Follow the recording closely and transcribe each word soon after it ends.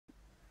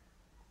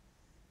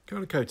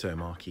Koto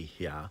Marky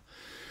here.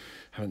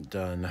 Haven't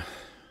done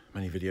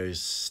many videos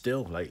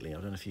still lately.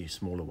 I've done a few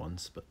smaller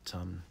ones, but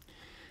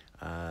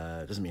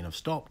doesn't mean I've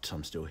stopped.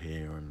 I'm still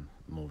here and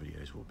more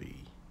videos will be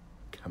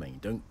coming.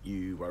 Don't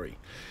you worry.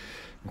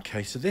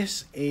 Okay, so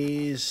this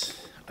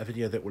is a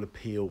video that will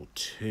appeal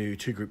to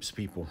two groups of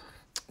people.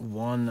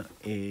 One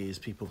is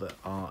people that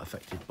are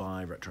affected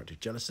by retroactive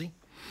jealousy,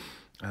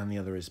 and the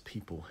other is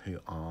people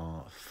who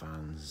are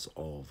fans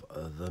of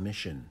The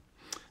Mission.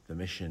 The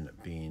Mission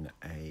being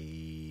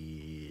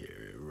a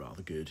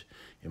rather good,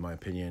 in my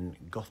opinion,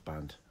 goth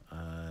band.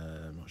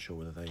 I'm not sure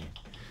whether they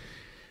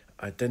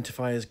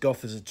identify as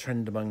goth. There's a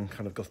trend among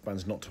kind of goth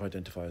bands not to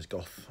identify as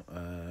goth,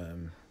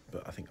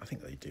 but I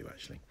think they do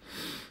actually.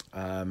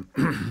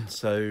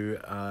 So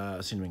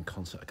I've seen them in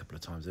concert a couple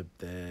of times.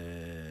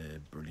 They're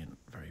brilliant,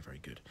 very, very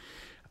good.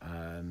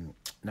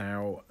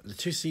 Now the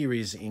two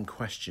series in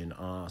question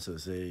are, so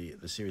there's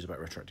the series about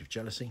retroactive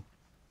jealousy,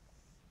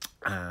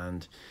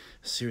 and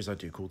a series I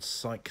do called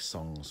Psych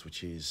Songs,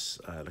 which is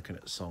looking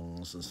at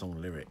songs and song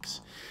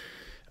lyrics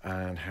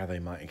and how they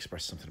might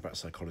express something about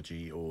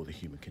psychology or the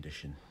human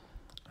condition.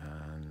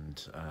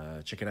 And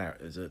check it out.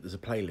 There's a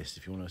playlist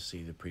if you want to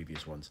see the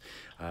previous ones.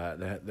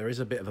 There is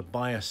a bit of a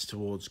bias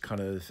towards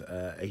kind of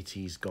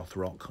 80s goth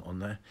rock on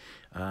there,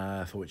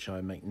 for which I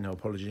make no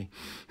apology.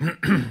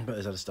 But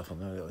there's other stuff on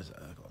there.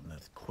 I've got on there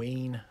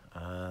Queen.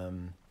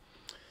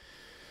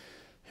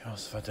 Who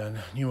else have I done?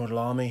 New Model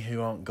Army, who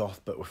aren't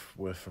goth but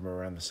were from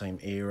around the same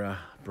era.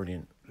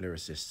 Brilliant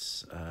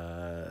lyricists.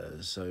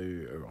 So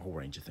a whole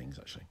range of things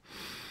actually.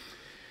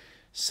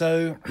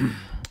 So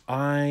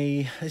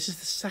this is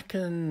the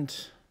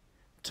second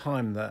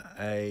time that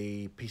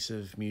a piece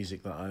of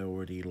music that I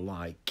already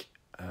like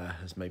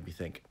has made me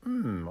think, I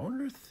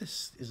wonder if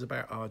this is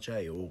about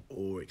RJ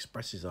or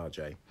expresses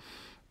RJ.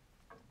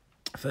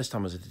 First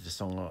time was I did a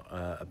song,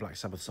 a Black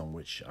Sabbath song,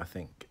 which I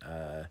think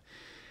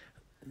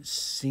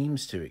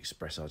seems to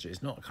express RJ.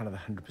 It's not kind of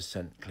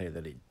 100% clear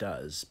that it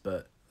does,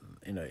 but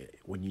you know,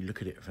 when you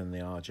look at it from the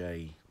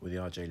RJ, with the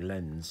RJ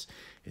lens,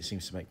 it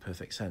seems to make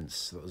perfect sense.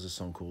 So that was a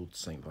song called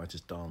St. Vitus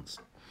Dance.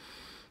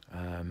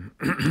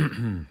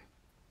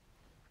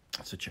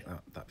 So check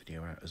that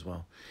video out as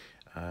well.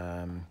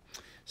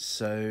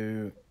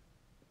 So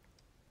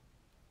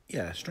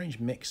yeah, strange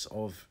mix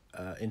of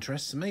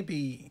interests.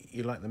 Maybe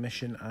you like The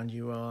Mission and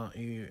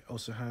you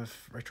also have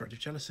retroactive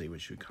jealousy,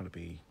 which would kind of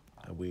be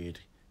a weird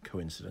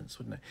coincidence,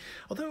 wouldn't it?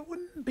 Although it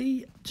wouldn't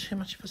be too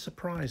much of a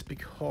surprise,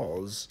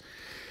 because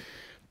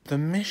The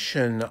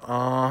Mission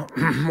are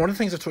one of the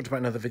things I've talked about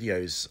in other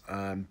videos,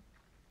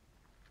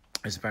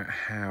 is about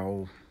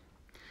how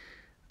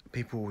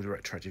people with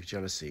retroactive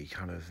jealousy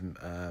kind of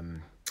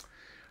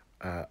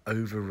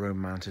over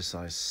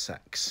romanticize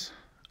sex,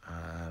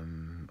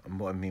 and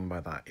what I mean by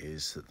that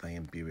is that they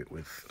imbue it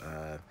with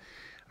a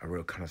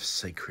real kind of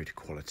sacred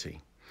quality.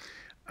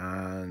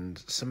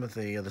 And some of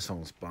the other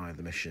songs by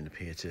The Mission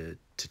appear to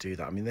do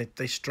that. I mean,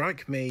 they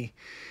strike me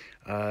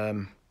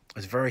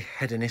as very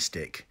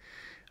hedonistic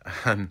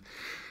and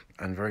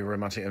very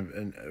romantic.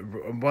 And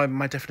why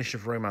my definition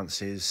of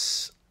romance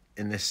is,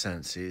 in this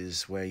sense,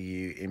 is where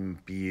you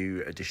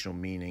imbue additional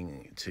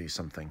meaning to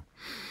something,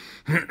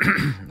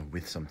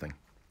 with something.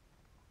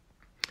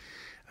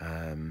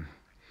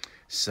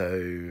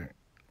 So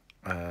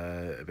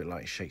a bit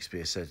like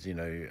Shakespeare said, you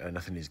know,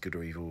 nothing is good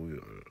or evil,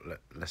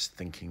 less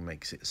thinking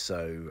makes it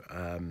so.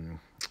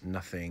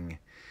 Nothing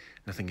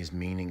is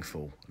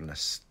meaningful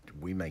unless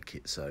we make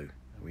it so.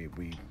 We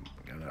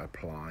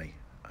apply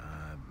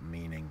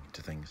meaning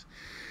to things.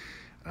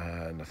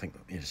 And I think,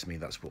 you know, to me,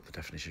 that's what the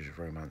definition of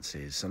romance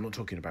is. I'm not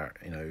talking about,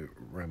 you know,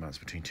 romance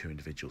between two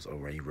individuals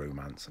or a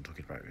romance. I'm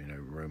talking about, you know,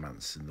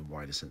 romance in the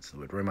wider sense of the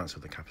word, romance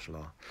with a capital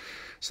R.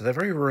 So they're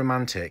very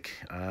romantic,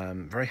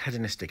 very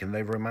hedonistic, and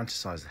they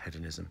romanticize the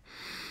hedonism.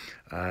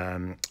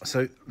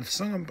 So the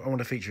song I want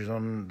to feature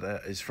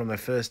is from their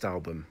first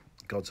album,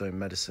 God's Own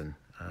Medicine.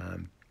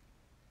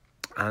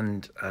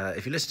 And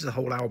if you listen to the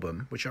whole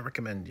album, which I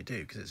recommend you do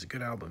because it's a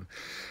good album,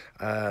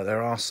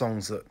 there are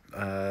songs that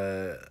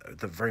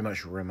very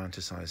much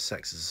romanticize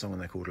sex. There's a song on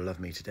there called Love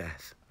Me to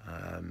Death.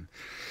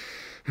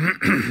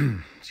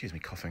 Excuse me,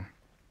 coughing.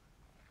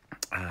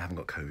 I haven't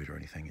got COVID or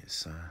anything.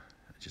 It's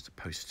just a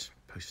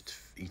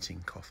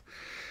post-eating cough.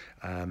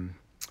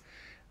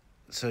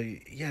 So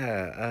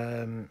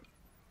yeah,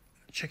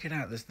 check it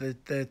out.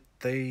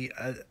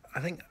 I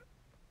think,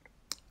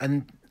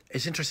 and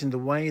it's interesting the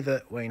way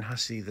that Wayne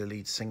Hussey, the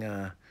lead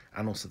singer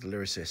and also the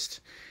lyricist,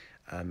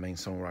 main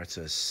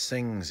songwriter,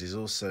 sings is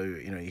also,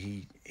 you know,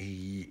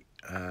 he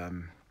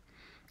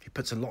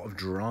puts a lot of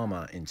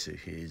drama into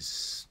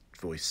his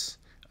voice.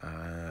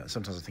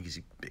 Sometimes I think he's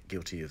a bit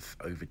guilty of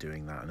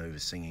overdoing that and over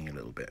singing a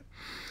little bit.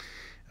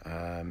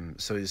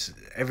 So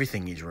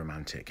everything is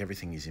romantic.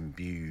 Everything is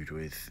imbued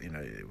with, you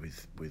know,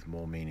 with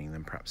more meaning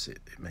than perhaps it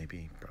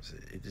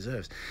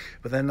deserves.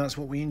 But then that's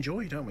what we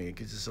enjoy, don't we? It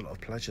gives us a lot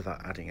of pleasure,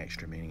 that adding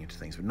extra meaning into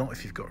things. But not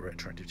if you've got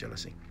retroactive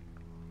jealousy.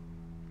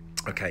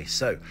 Okay,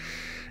 so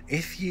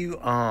if you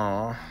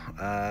are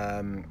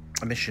a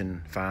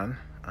Mission fan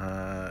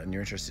and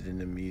you're interested in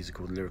the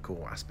musical and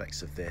lyrical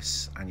aspects of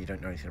this, and you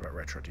don't know anything about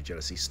retroactive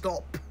jealousy,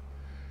 stop.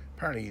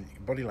 Apparently,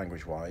 body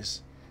language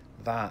wise,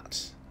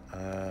 that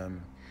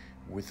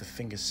with the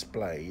fingers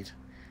splayed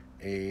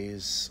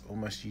is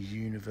almost a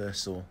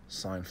universal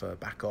sign for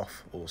back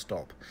off or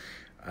stop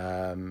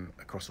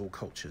across all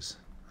cultures.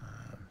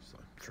 So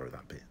throw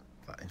that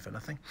in for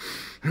nothing.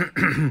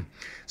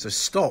 So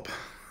stop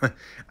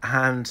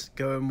and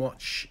go and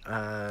watch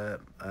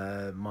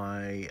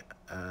my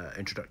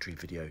introductory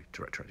video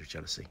to retroactive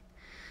jealousy,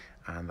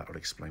 and that will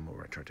explain what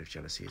retroactive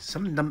jealousy is.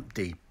 Some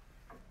numpty,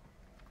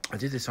 I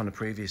did this on a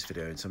previous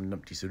video, and some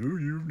numpty said, "Oh,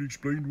 you haven't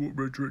explained what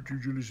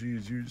retroactive jealousy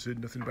is. You said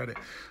nothing about it."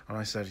 And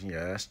I said,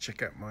 "Yes,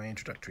 check out my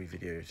introductory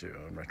video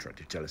on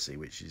retroactive jealousy,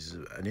 which is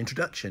an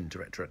introduction to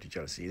retroactive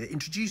jealousy that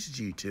introduces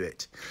you to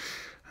it."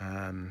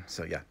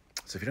 So yeah.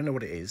 So if you don't know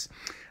what it is,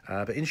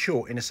 but in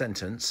short, in a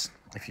sentence,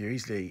 if you're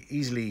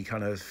easily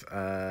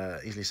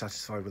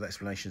satisfied with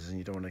explanations and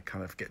you don't want to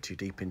kind of get too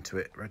deep into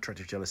it,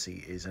 retroactive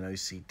jealousy is an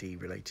OCD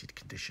related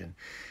condition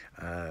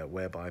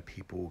whereby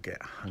people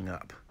get hung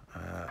up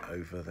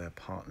over their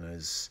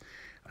partner's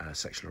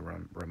sexual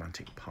or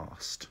romantic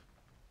past.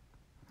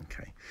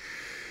 Okay,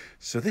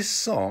 so this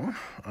song,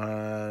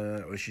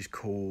 which is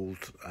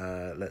called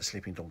 "Let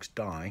Sleeping Dogs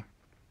Die,"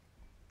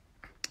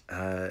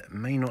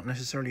 may not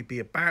necessarily be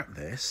about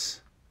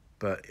this,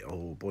 but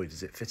oh boy,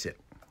 does it fit it.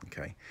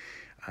 Okay,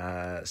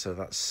 so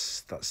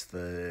that's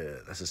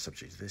the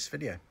subject of this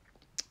video.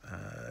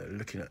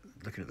 Looking at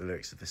the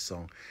lyrics of this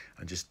song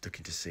and just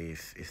looking to see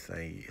if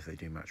they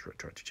do match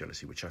retroactive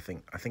jealousy, which I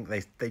think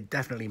they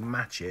definitely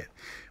match it.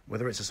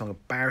 Whether it's a song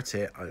about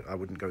it, I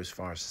wouldn't go as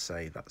far as to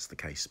say that's the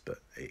case, but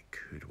it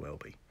could well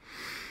be.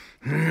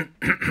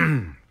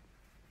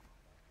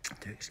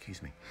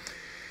 Excuse me.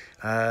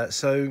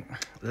 So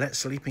let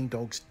sleeping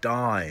dogs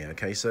die.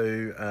 Okay, so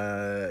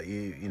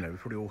you know, we've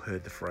probably all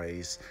heard the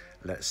phrase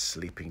 "let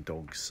sleeping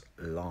dogs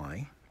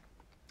lie,"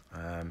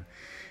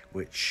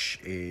 which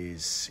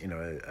is, you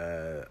know,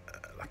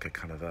 like a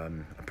kind of a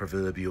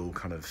proverbial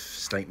kind of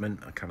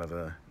statement, a kind of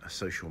a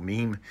social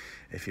meme,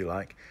 if you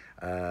like,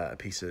 a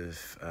piece of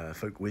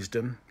folk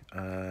wisdom,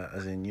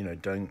 as in, you know,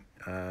 don't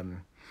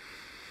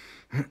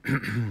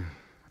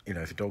you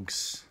know, if a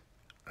dog's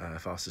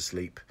fast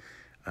asleep,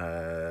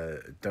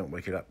 don't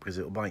wake it up because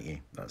it'll bite you.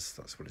 That's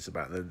what it's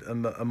about.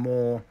 A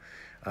more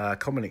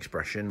common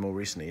expression more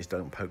recently is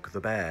 "don't poke the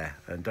bear,"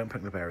 and "don't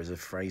poke the bear" is a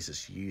phrase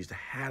that's used a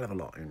hell of a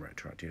lot in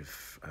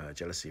retroactive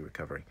jealousy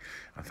recovery.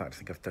 In fact, I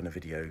think I've done a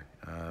video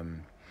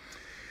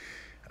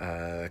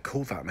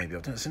called that. Maybe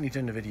I've certainly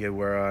done a video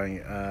where I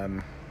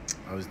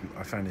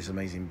found this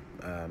amazing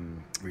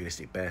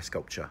realistic bear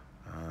sculpture,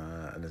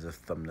 and there's a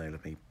thumbnail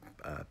of me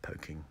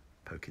poking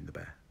the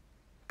bear.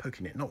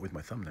 Poking it, not with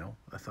my thumbnail,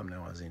 a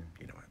thumbnail as in,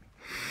 you know what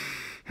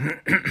I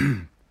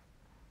mean.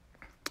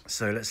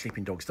 So let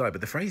sleeping dogs die,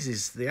 but the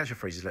actual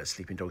phrase is "let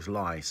sleeping dogs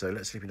lie." So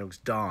let sleeping dogs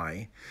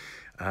die,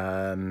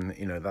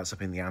 you know, that's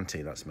up in the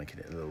ante. That's making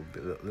it a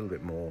little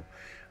bit more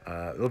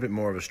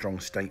of a strong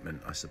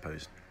statement, I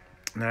suppose.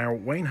 Now,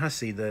 Wayne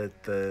Hussey, the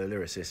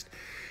lyricist,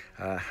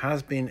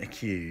 has been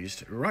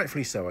accused,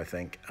 rightfully so, I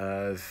think,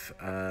 of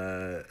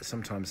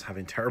sometimes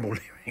having terrible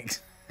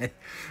lyrics.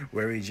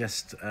 Where he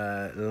just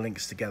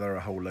links together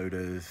a whole load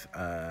of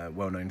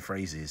well-known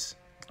phrases.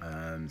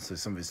 So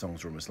some of his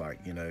songs are almost like,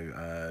 you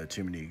know,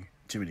 too many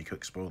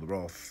cooks spoil the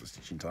broth, a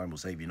stitch in time will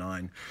save you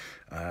 9,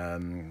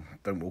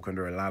 don't walk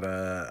under a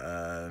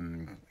ladder,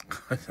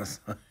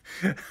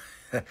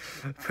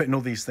 putting all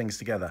these things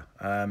together.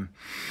 And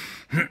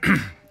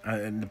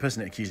the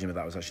person that accused him of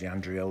that was actually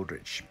Andrew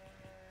Eldritch.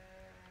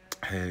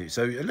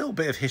 So a little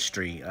bit of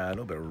history, a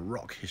little bit of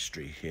rock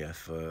history here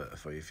for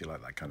you if you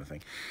like that kind of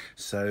thing.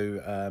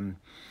 So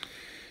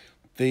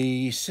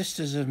the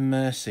Sisters of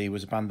Mercy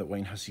was a band that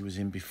Wayne Hussey was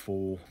in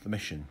before the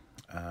Mission,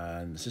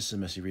 and the Sisters of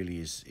Mercy really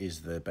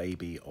is the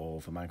baby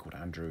of a man called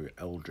Andrew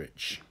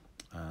Eldritch.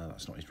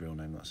 That's not his real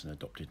name, that's an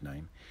adopted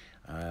name.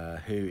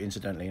 Who,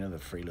 incidentally, another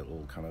free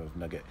little kind of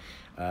nugget,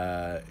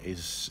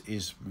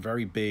 is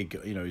very big.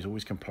 You know, he's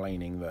always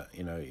complaining that,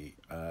 you know,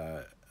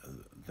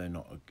 they're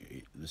not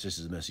the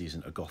Sisters of Mercy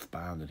isn't a goth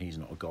band and he's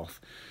not a goth,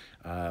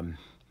 and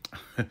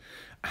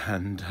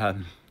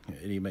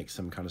he makes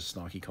some kind of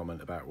snarky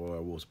comment about, well, I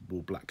wore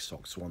black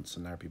socks once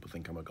and now people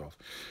think I'm a goth.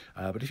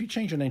 But if you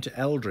change your name to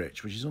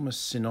Eldritch, which is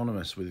almost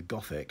synonymous with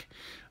gothic,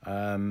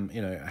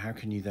 you know, how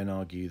can you then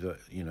argue that,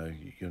 you know,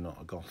 you're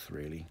not a goth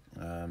really?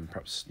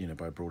 Perhaps, you know,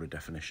 by a broader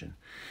definition.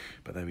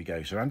 But there we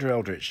go. So Andrew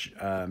Eldritch,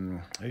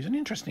 who's an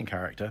interesting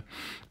character.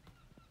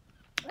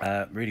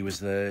 Really was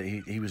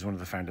he was one of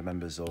the founder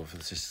members of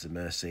the Sisters of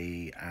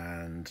Mercy,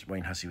 and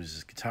Wayne Hussey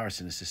was a guitarist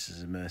in the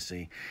Sisters of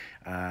Mercy,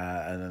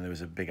 and then there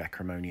was a big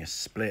acrimonious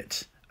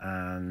split,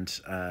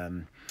 and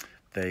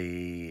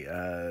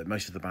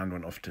most of the band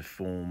went off to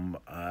form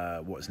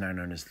what is now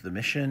known as the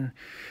Mission,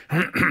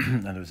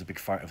 and there was a big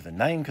fight over the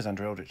name because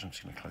Andrew Eldritch, I'm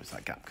just going to close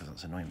that gap because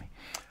that's annoying me.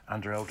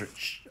 Andrew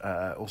Eldritch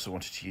also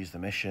wanted to use the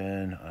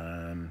Mission,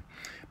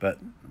 but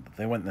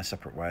they went their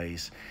separate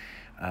ways.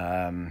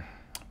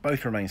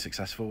 Both remain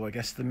successful. I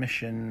guess the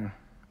Mission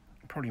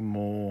probably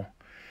more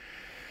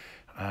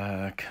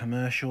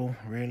commercial,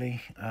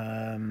 really.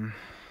 I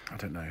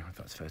don't know if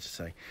that's fair to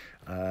say.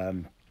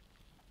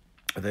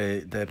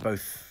 They're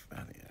both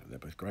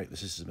great. The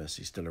Sisters of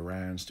Mercy still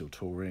around, still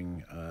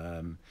touring.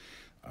 I'm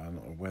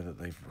not aware that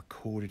they've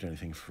recorded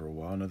anything for a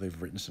while. I know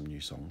they've written some new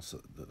songs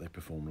that they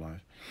perform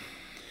live.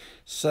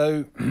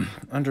 So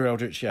Andrew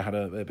Eldritch, had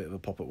a bit of a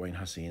pop at Wayne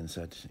Hussey and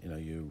said,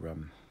 you're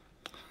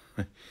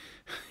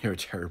a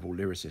terrible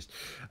lyricist.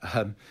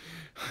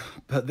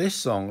 But this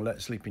song,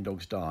 Let Sleeping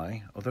Dogs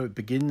Die, although it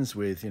begins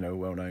with, a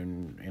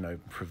well-known,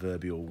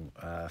 proverbial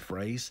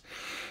phrase.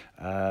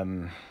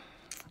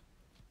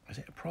 Is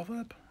it a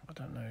proverb? I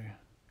don't know.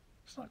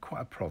 It's not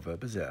quite a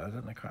proverb, is it? I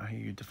don't know quite how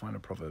you define a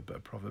proverb, but a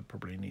proverb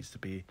probably needs to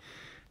be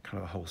kind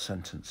of a whole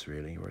sentence,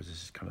 really, whereas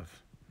this is kind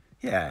of,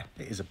 it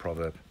is a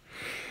proverb.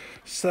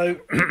 So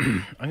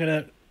I'm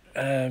going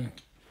to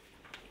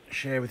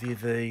share with you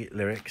the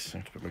lyrics. I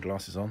have to put my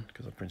glasses on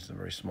because I've printed them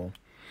very small.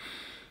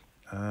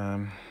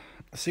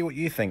 See what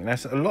you think. Now,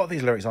 so a lot of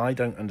these lyrics I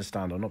don't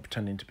understand. I'm not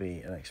pretending to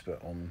be an expert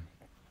on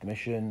the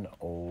mission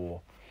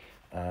or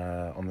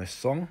on this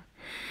song.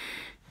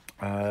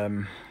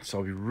 So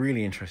I'll be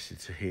really interested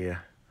to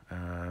hear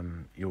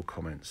your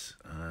comments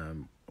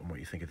on what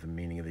you think of the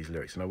meaning of these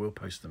lyrics, and I will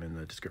post them in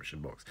the description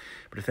box.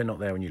 But if they're not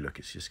there when you look,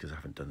 it's just because I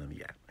haven't done them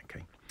yet.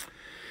 Okay.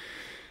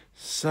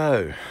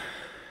 So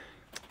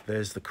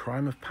there's the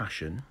crime of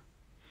passion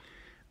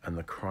and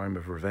the crime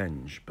of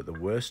revenge, but the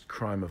worst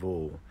crime of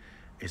all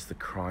is the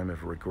crime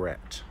of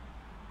regret.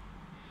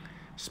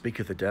 Speak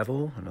of the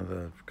devil,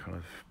 another kind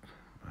of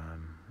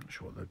not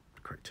sure what the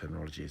correct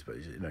terminology is, but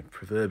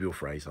proverbial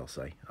phrase, I'll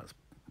say. That's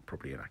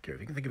probably inaccurate.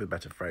 If you can think of a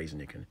better phrase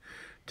and you can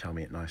tell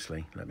me it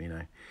nicely, let me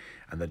know.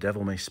 And the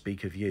devil may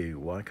speak of you.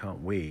 Why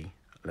can't we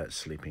let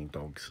sleeping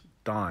dogs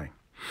die?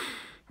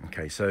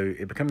 Okay, so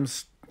it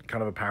becomes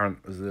kind of apparent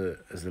as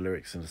the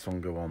lyrics in the song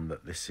go on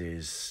that this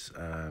is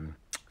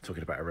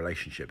talking about a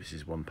relationship. This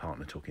is one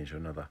partner talking to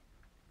another.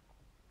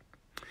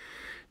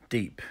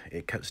 Deep,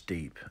 it cuts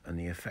deep, and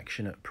the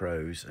affectionate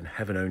prose, and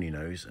heaven only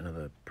knows,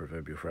 another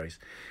proverbial phrase,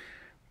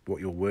 what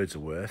your words are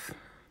worth,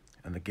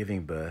 and the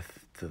giving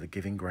birth to the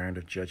giving ground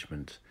of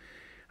judgment,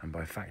 and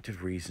by fact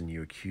of reason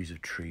you accuse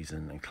of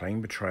treason, and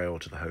claim betrayal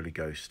to the Holy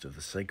Ghost of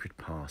the sacred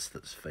past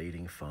that's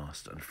fading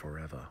fast and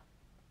forever.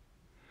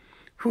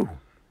 Whew,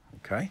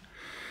 okay.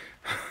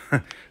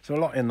 So a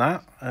lot in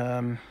that,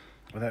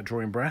 without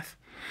drawing breath.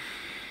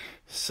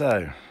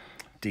 So,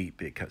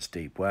 deep, it cuts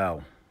deep.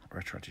 Well,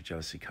 retroactive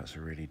jealousy cuts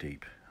really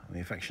deep. And the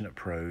affectionate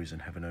prose,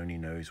 and heaven only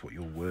knows what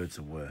your words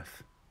are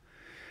worth.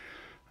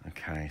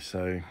 Okay,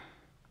 so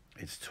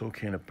it's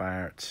talking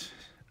about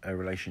a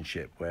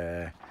relationship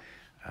where,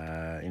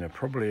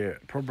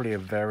 probably a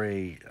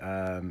very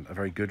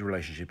good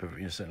relationship,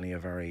 certainly a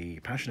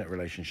very passionate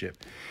relationship,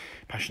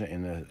 passionate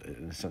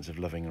in the sense of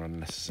loving rather than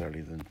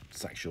necessarily than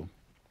sexual.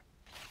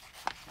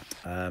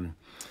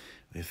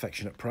 The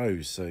affectionate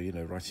prose, so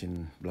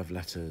writing love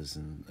letters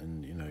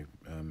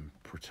and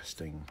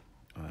protesting,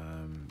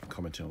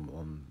 commenting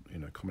on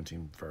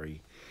commenting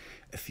very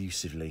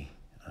effusively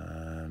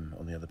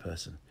on the other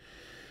person,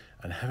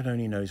 and heaven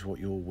only knows what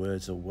your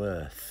words are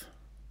worth.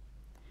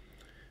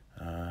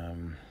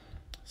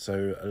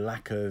 So a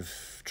lack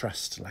of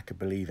trust, lack of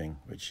believing,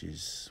 which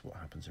is what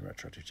happens in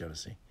retroactive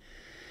jealousy,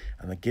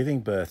 and the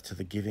giving birth to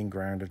the giving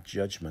ground of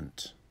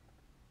judgment.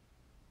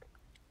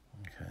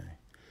 Okay,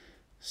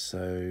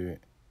 so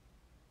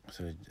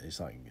it's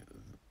like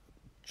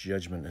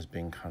judgment has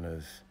been kind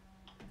of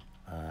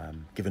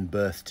given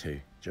birth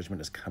to. Judgment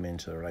has come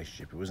into the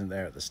relationship. It wasn't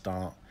there at the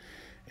start.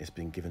 It's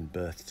been given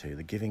birth to.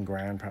 The giving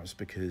ground, perhaps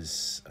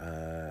because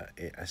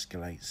it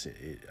escalates,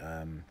 it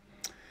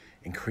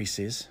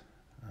increases.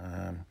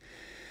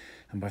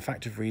 And by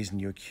fact of reason,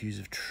 you accuse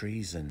of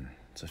treason,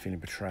 so feeling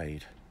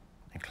betrayed,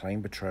 and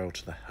claim betrayal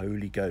to the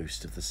Holy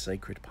Ghost of the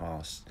sacred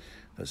past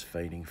that's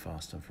fading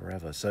fast and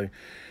forever. So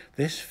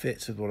this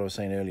fits with what I was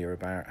saying earlier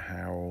about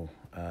how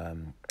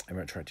in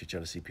retroactive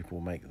jealousy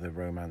people make the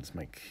romance,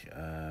 make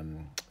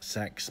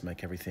sex,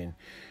 make everything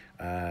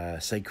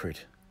sacred.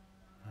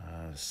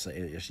 So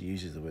it actually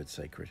uses the word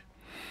sacred.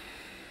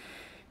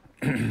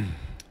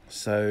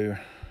 So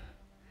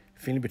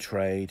feeling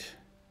betrayed,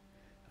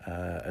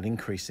 an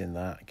increase in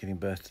that, giving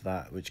birth to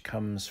that, which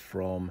comes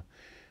from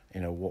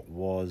what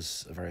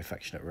was a very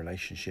affectionate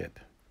relationship.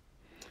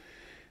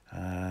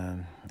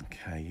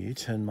 Okay, you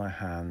turned my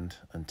hand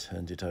and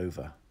turned it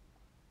over.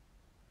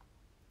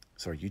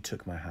 Sorry, you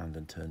took my hand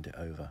and turned it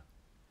over.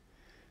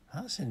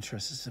 That's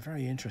interesting. It's a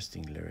very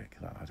interesting lyric.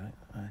 That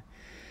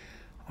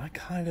I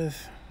kind of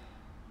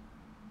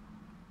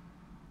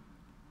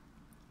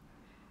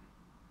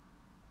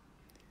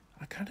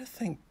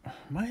think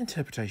my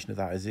interpretation of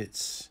that is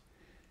it's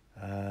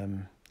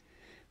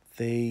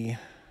the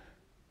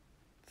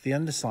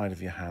underside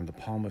of your hand, the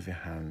palm of your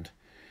hand,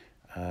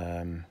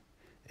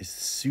 is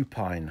the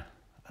supine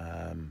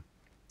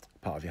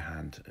part of your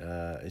hand.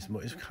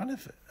 It's kind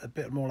of a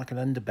bit more like an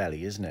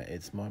underbelly, isn't it?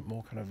 It's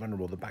more kind of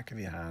vulnerable. The back of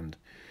your hand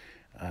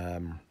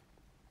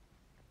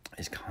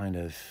is kind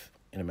of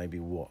maybe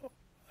what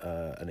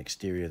an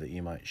exterior that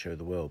you might show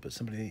the world, but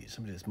somebody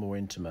that's more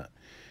intimate,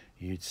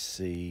 you'd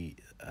see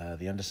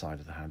the underside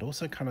of the hand.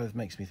 Also kind of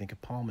makes me think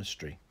of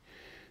palmistry.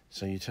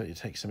 So you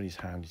take somebody's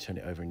hand, you turn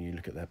it over, and you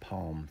look at their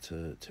palm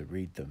to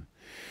read them.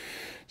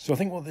 So I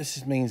think what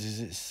this means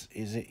is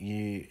that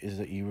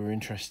you were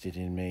interested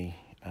in me,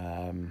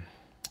 and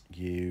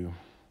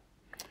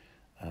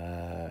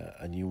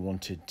you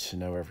wanted to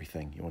know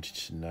everything. You wanted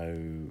to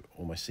know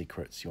all my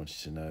secrets. You wanted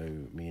to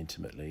know me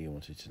intimately. You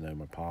wanted to know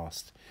my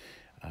past.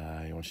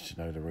 You wanted to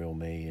know the real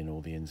me and all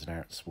the ins and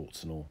outs,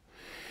 warts and all.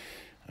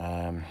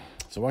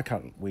 So why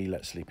can't we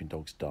let sleeping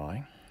dogs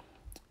die?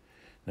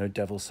 No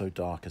devil so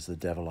dark as the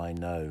devil I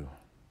know.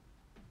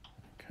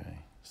 Okay,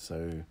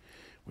 so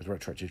with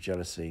retroactive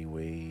jealousy,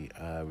 we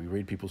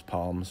read people's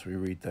palms, we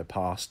read their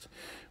past,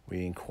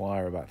 we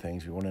inquire about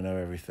things, we want to know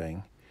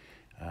everything,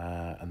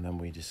 and then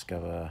we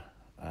discover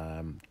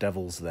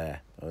devils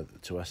there.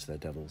 To us, they're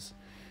devils.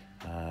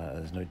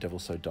 There's no devil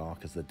so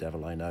dark as the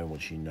devil I know.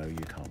 Once you know, you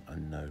can't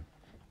unknow.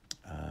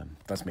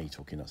 That's me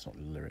talking, that's not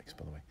the lyrics,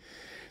 by the way.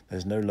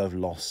 There's no love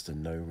lost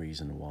and no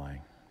reason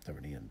why. Don't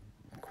really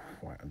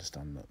quite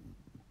understand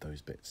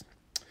those bits.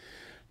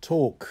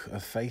 Talk,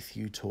 of faith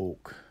you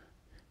talk,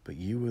 but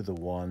you were the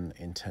one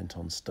intent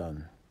on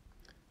stun.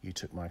 You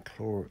took my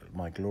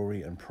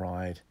glory and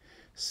pride,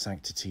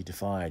 sanctity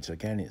defied. So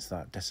again, it's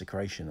that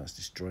desecration that's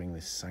destroying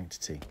this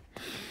sanctity.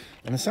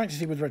 And the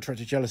sanctity with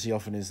retroactive jealousy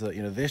often is that,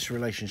 this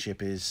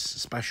relationship is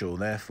special,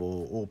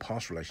 therefore all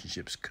past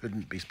relationships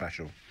couldn't be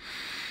special.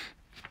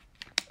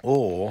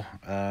 Or,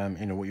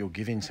 what you're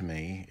giving to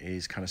me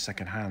is kind of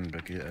secondhand,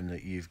 and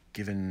that you've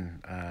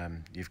given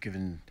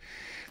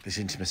this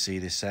intimacy,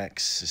 this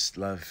sex, this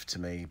love to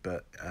me,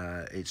 but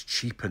it's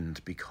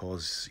cheapened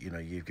because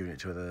you've given it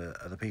to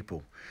other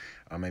people,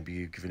 or maybe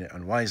you've given it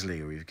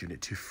unwisely, or you've given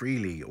it too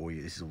freely, or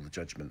this is all the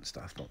judgment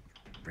stuff, not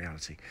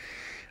reality.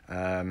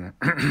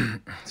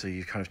 So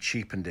you've kind of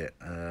cheapened it.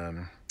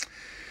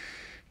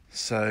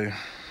 So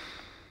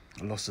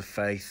a loss of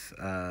faith,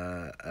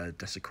 a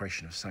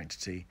desecration of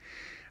sanctity.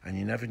 And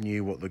you never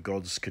knew what the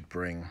gods could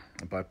bring.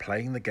 And by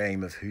playing the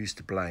game of who's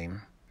to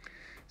blame,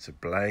 so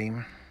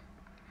blame,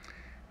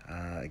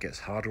 it gets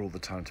harder all the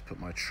time to put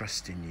my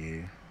trust in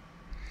you.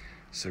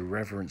 So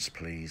reverence,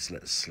 please,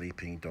 let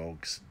sleeping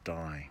dogs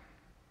die.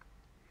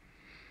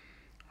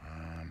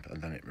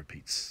 And then it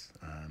repeats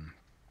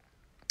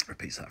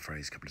that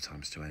phrase a couple of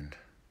times to end.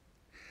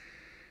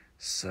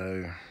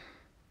 So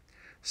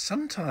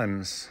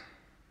sometimes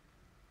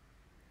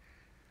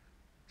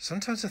I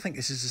think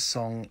this is a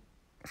song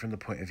from the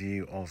point of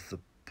view of the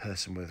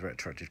person with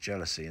retroactive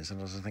jealousy, and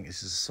sometimes I think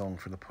this is a song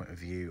from the point of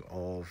view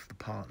of the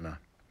partner,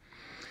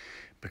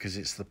 because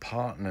it's the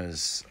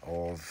partners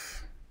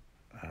of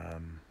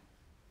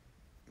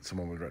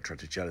someone with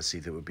retroactive jealousy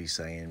that would be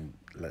saying,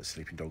 let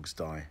sleeping dogs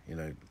die,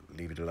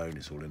 leave it alone,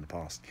 it's all in the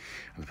past.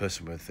 And the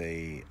person with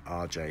the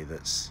RJ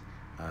that's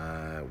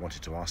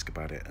wanted to ask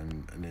about it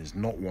and is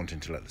not wanting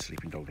to let the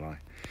sleeping dog lie.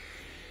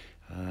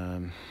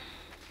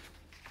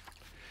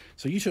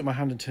 So you took my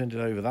hand and turned it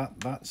over.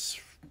 That's,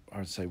 I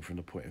would say, from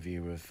the point of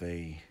view of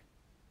the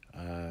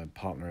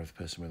partner of the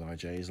person with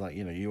IJ, is like,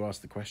 you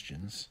ask the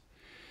questions.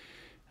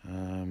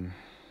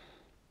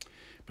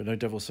 But no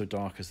devil so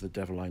dark as the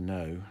devil I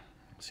know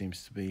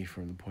seems to be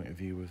from the point of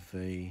view of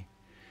the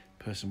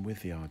person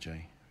with the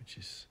RJ, which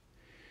is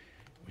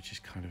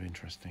kind of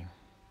interesting.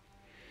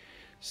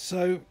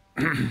 So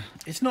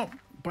it's not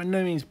by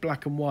no means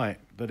black and white,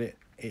 but it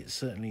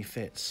certainly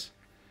fits.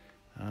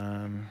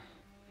 And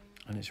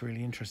it's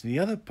really interesting. The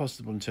other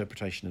possible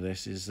interpretation of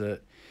this is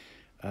that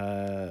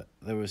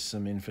there was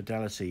some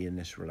infidelity in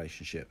this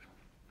relationship,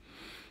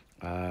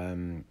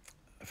 from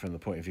the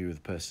point of view of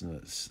the person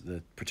that's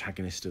the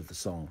protagonist of the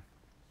song.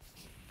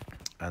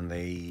 And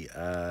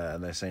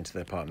they're saying to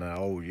their partner,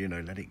 "Oh,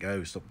 let it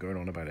go. Stop going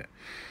on about it."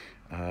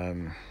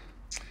 And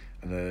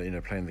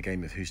they're playing the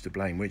game of who's to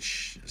blame,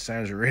 which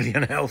sounds really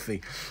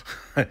unhealthy.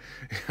 It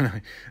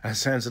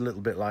sounds a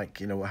little bit like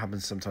what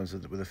happens sometimes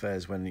with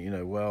affairs when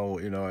I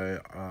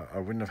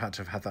wouldn't have had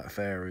to have had that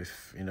affair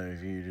if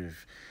you'd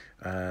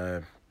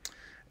have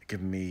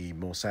given me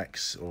more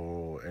sex,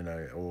 or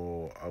I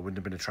wouldn't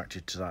have been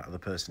attracted to that other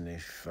person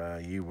if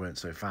you weren't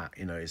so fat.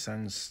 It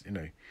sounds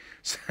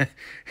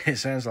it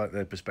sounds like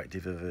the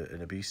perspective of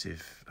an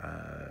abusive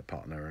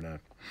partner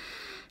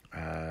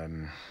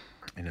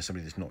and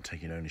somebody that's not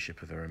taking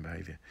ownership of their own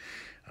behaviour,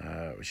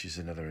 which is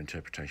another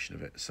interpretation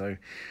of it. So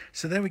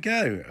there we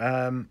go.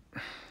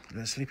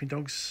 Let sleeping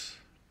dogs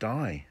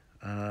die.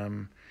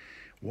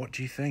 What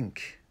do you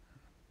think?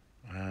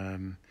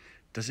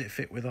 Does it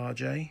fit with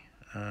RJ?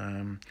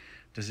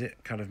 Does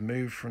it kind of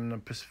move from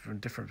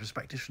different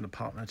perspectives, from the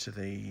partner to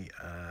the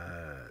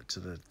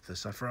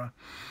sufferer?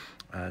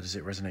 Does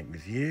it resonate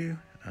with you?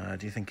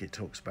 Do you think it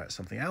talks about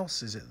something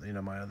else? Is it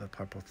my other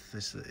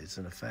hypothesis that it's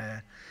an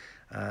affair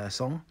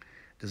song?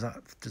 Does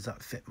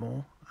that fit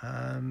more?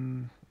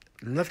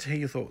 Love to hear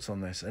your thoughts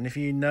on this. And if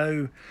you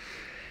know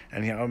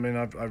anything,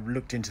 I've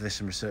looked into this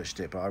and researched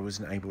it, but I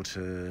wasn't able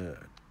to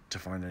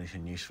find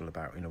anything useful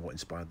about what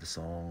inspired the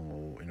song,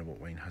 or what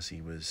Wayne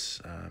Hussey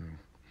was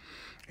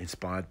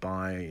inspired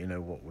by, you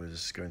know, what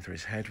was going through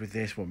his head with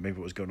this, maybe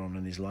what was going on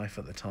in his life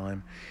at the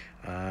time.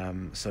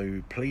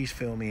 So please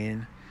fill me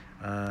in.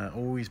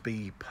 Always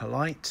be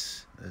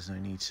polite. There's no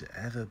need to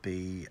ever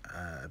be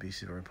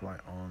abusive or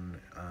impolite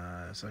on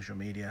social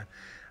media.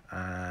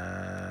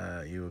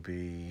 You will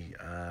be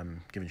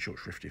given short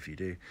shrift if you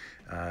do.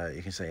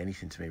 You can say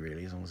anything to me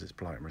really, as long as it's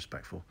polite and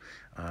respectful.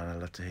 I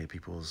love to hear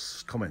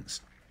people's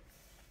comments.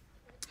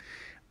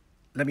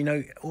 Let me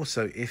know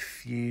also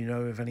if you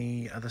know of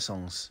any other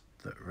songs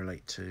that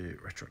relate to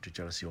retroactive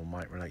jealousy or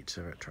might relate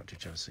to retroactive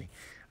jealousy,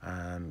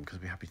 because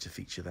I'd be happy to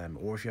feature them.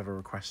 Or if you have a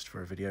request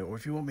for a video, or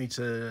if you want me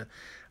to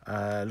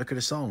look at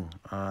a song,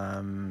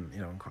 you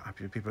know, I'm quite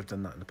happy. People have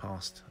done that in the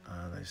past.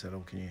 They said,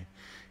 "Oh,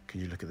 can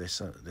you look at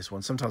this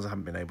one?" Sometimes I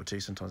haven't been able to.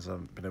 Sometimes I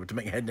haven't been able to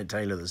make head and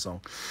tail of the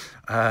song,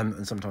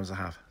 and sometimes I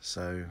have.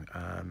 So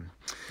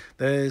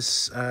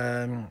there's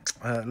a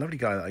lovely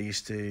guy that I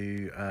used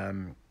to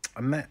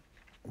I met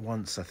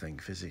once, I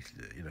think,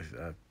 physically, you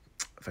know,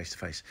 face to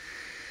face.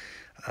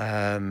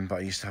 But I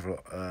used to have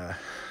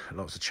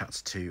lots of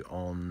chats too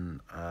on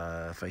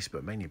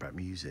Facebook, mainly about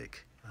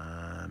music.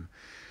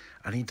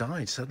 And he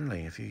died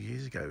suddenly a few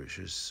years ago, which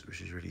was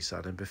really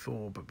sad. And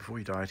before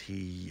he died,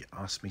 he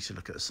asked me to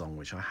look at a song,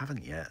 which I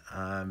haven't yet.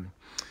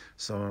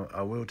 So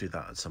I will do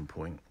that at some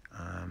point.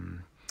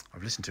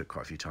 I've listened to it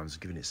quite a few times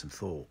and given it some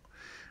thought,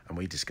 and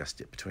we discussed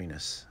it between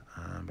us.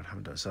 But I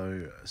haven't done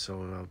so.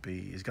 I'll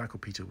be. There's a guy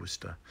called Peter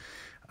Worcester.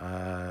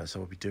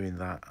 So I'll be doing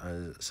that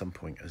at some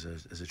point as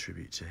a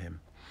tribute to him.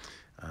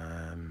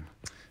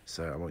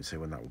 So I won't say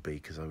when that will be,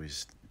 because I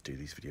always do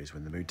these videos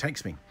when the mood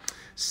takes me.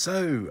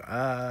 So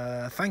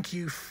thank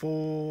you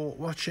for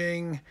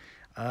watching.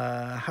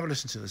 Have a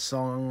listen to the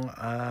song.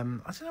 I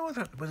don't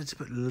know whether to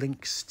put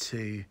links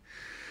to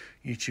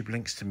YouTube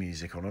links to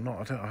music on or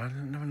not.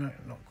 I'm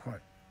not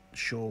quite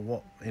sure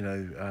what, you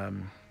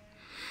know,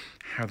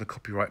 how the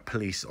copyright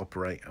police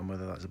operate and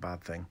whether that's a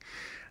bad thing.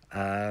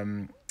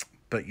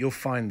 But you'll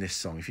find this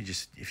song if you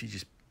just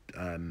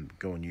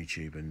go on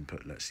YouTube and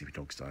put "Let Sleepy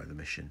Dogs Die" The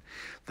Mission.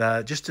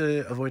 Just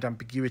to avoid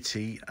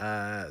ambiguity,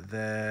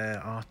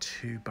 there are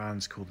two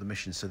bands called The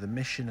Mission. So The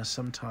Mission are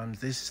sometimes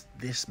this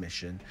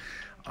Mission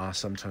are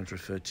sometimes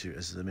referred to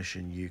as The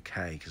Mission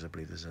UK, because I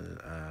believe there's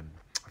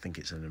I think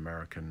it's an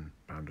American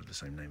band of the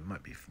same name. It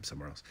might be from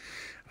somewhere else.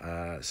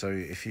 So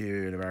if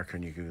you're an American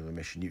and you Google The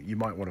Mission, you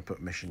might want to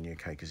put Mission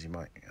UK, because you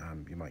might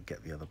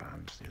get the other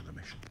band, the other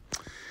Mission.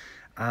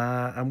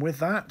 And with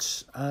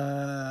that,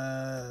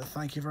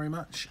 thank you very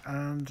much,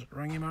 and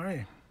Rangi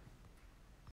Mari.